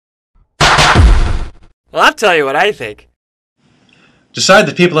Well, I'll tell you what I think. Decide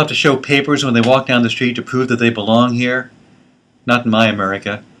that people have to show papers when they walk down the street to prove that they belong here? Not in my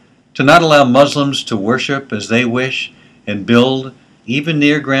America. To not allow Muslims to worship as they wish and build, even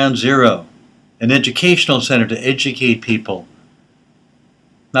near Ground Zero, an educational center to educate people?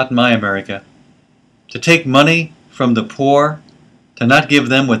 Not in my America. To take money from the poor, to not give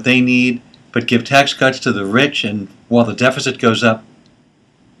them what they need, but give tax cuts to the rich and while the deficit goes up?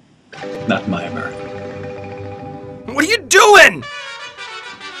 Not in my America. What are you doing?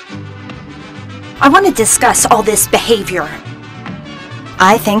 I want to discuss all this behavior.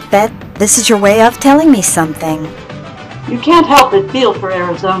 I think that this is your way of telling me something. You can't help but feel for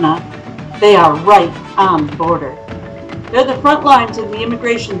Arizona. They are right on the border. They're the front lines of the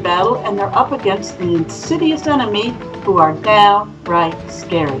immigration battle, and they're up against the insidious enemy who are downright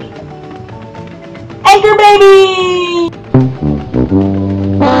scary. Anchor baby!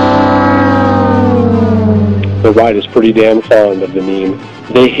 The right is pretty damn fond of the meme,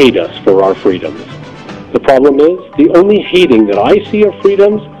 they hate us for our freedoms. The problem is, the only hating that I see of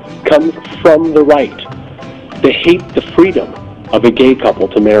freedoms comes from the right. They hate the freedom of a gay couple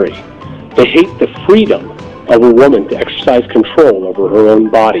to marry. They hate the freedom of a woman to exercise control over her own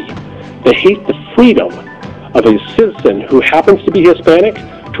body. They hate the freedom of a citizen who happens to be Hispanic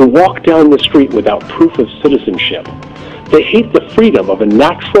to walk down the street without proof of citizenship. They hate the freedom of a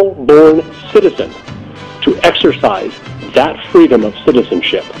natural-born citizen to exercise that freedom of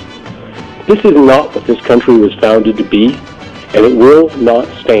citizenship. This is not what this country was founded to be, and it will not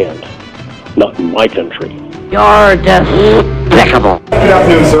stand. Not in my country. You're despicable. Good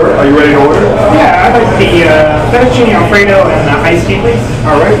afternoon, sir. Are you ready to order? Yeah, I'd like the fettuccine alfredo and iced tea, please.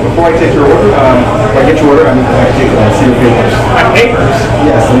 All right. Before I take your order, if I get your order, I need to see your papers. My papers?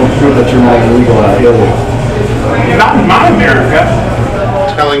 Yes, I need to prove that you're not illegal alien. Not in my America.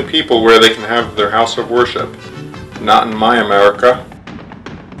 Telling people where they can have their house of worship. Not in my America.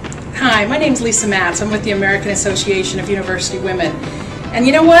 Hi, my name's Lisa Matz. I'm with the American Association of University Women. And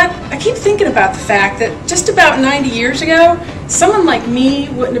you know what? I keep thinking about the fact that just about 90 years ago, someone like me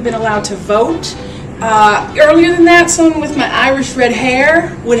wouldn't have been allowed to vote. Earlier than that, someone with my Irish red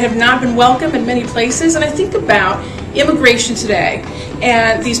hair would have not been welcome in many places. And I think about immigration today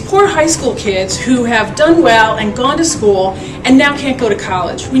and these poor high school kids who have done well and gone to school and now can't go to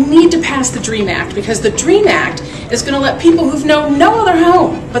college. We need to pass the DREAM Act because the DREAM Act is going to let people who've known no other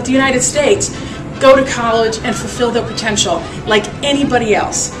home but the United States go to college and fulfill their potential like anybody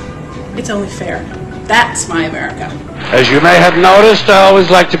else. It's only fair. That's my America. As you may have noticed, I always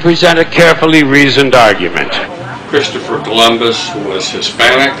like to present a carefully reasoned argument. Christopher Columbus was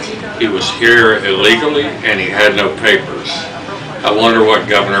Hispanic. He was here illegally and he had no papers. I wonder what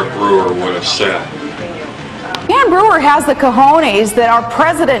Governor Brewer would have said. Dan Brewer has the cojones that our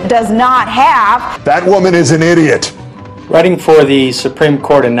president does not have. That woman is an idiot. Writing for the Supreme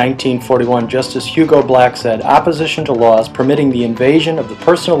Court in 1941, Justice Hugo Black said, "Opposition to laws permitting the invasion of the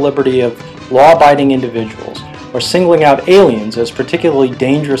personal liberty of law-abiding individuals or singling out aliens as particularly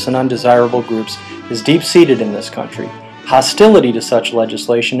dangerous and undesirable groups is deep-seated in this country. Hostility to such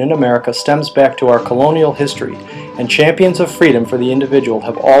legislation in America stems back to our colonial history, and champions of freedom for the individual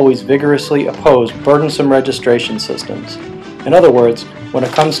have always vigorously opposed burdensome registration systems." In other words, when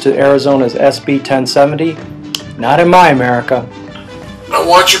it comes to Arizona's SB 1070, not in my America. I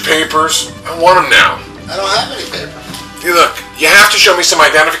want your papers. I want them now. I don't have any papers. Hey, look, you have to show me some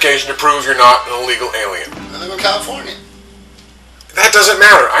identification to prove you're not an illegal alien. I live in California. That doesn't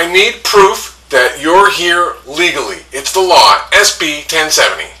matter. I need proof that you're here legally. It's the law, SB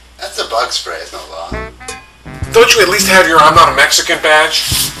 1070. That's a bug spray. It's no law. Don't you at least have your I'm not a Mexican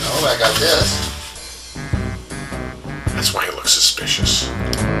badge? No, I got this. That's why you look suspicious.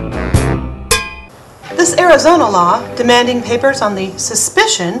 This Arizona law demanding papers on the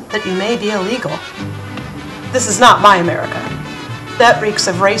suspicion that you may be illegal. This is not my America. That reeks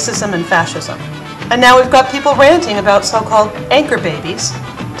of racism and fascism. And now we've got people ranting about so-called anchor babies,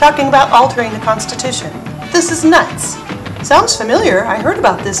 talking about altering the Constitution. This is nuts. Sounds familiar. I heard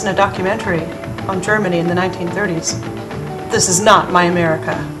about this in a documentary on Germany in the 1930s. This is not my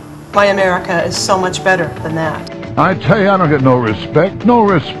America. My America is so much better than that. I tell you, I don't get no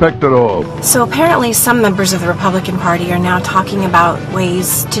respect at all. So apparently some members of the Republican Party are now talking about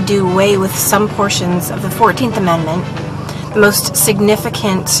ways to do away with some portions of the 14th Amendment, the most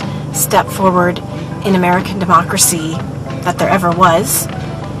significant step forward in American democracy that there ever was,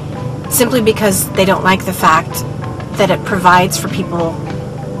 simply because they don't like the fact that it provides for people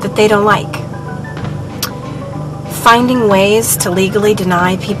that they don't like. Finding ways to legally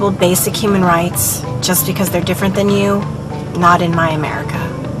deny people basic human rights just because they're different than you, not in my America.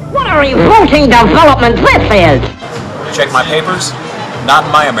 What a revolting development this is! Check my papers? Not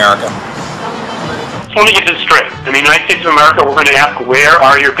in my America. Let me get this straight. In the United States of America, we're going to ask, where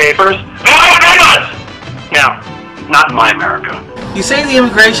are your papers? Now, not in my America. You say the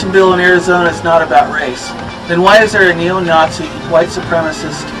immigration bill in Arizona is not about race. Then why is there a neo-Nazi, white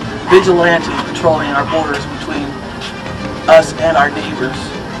supremacist vigilante patrolling our borders between us and our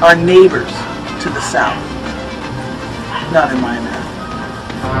neighbors to the south? Not in my America.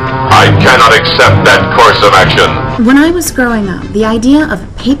 I cannot accept that course of action. When I was growing up, the idea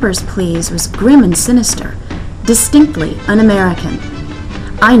of Papers, Please was grim and sinister, distinctly un-American.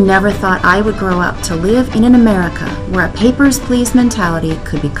 I never thought I would grow up to live in an America where a Papers, Please mentality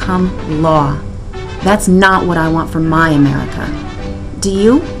could become law. That's not what I want for my America. Do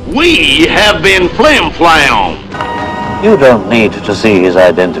you? We have been flim-flam. You don't need to see his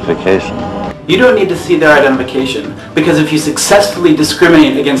identification. You don't need to see their identification, because if you successfully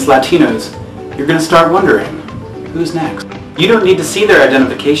discriminate against Latinos, you're going to start wondering, who's next? You don't need to see their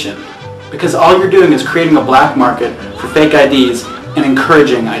identification, because all you're doing is creating a black market for fake IDs and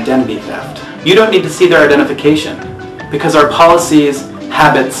encouraging identity theft. You don't need to see their identification, because our policies,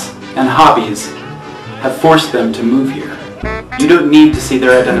 habits, and hobbies have forced them to move here. You don't need to see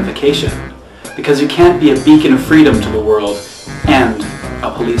their identification, because you can't be a beacon of freedom to the world and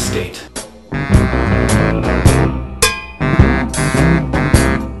a police state.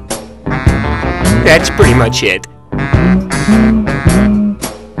 That's pretty much it.